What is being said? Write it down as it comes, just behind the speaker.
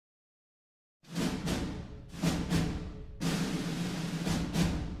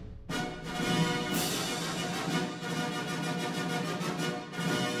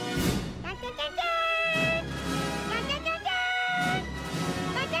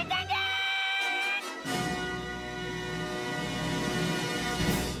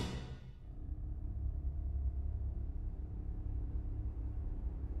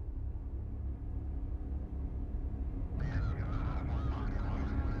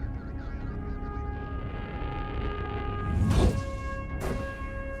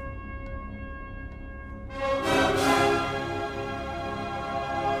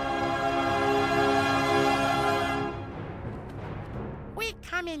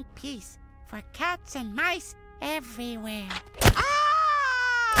in peace for cats and mice everywhere.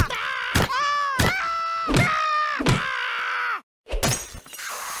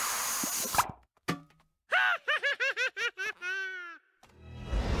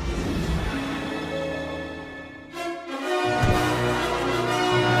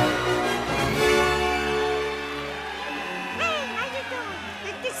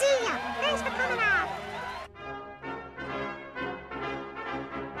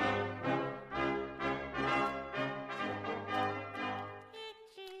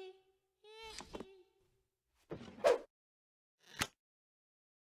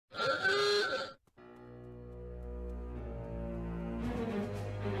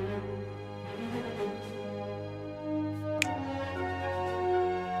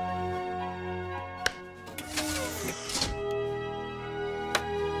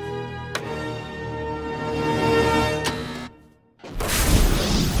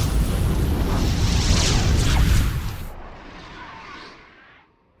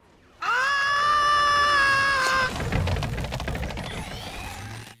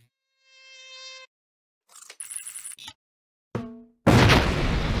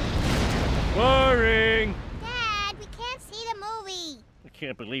 I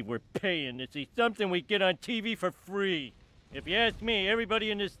can't believe we're paying to see something we get on TV for free. If you ask me,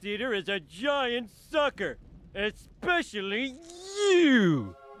 everybody in this theater is a giant sucker. Especially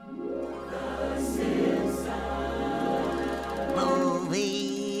you! The Simpsons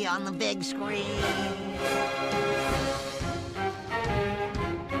Movie on the big screen.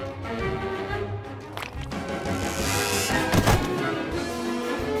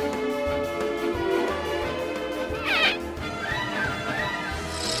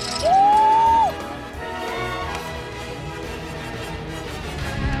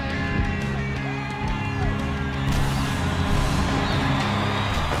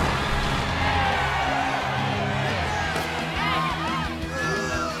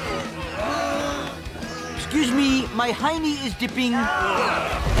 Excuse me, my hiney is dipping. All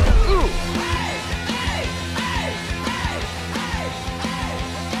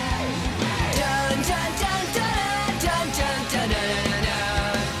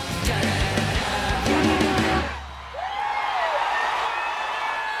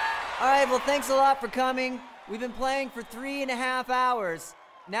right, well, thanks a lot for coming. We've been playing for 3.5 hours.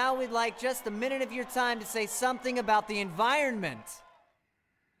 Now we'd like just a minute of your time to say something about the environment.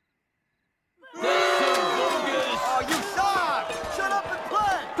 Oh, you suck! Shut up and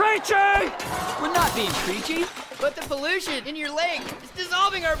play! Preachy! We're not being preachy. But the pollution in your lake is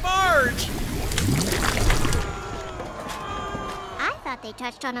dissolving our barge! I thought they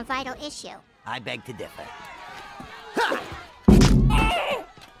touched on a vital issue. I beg to differ.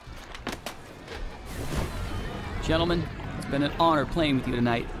 Gentlemen, it's been an honor playing with you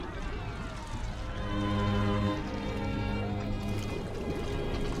tonight.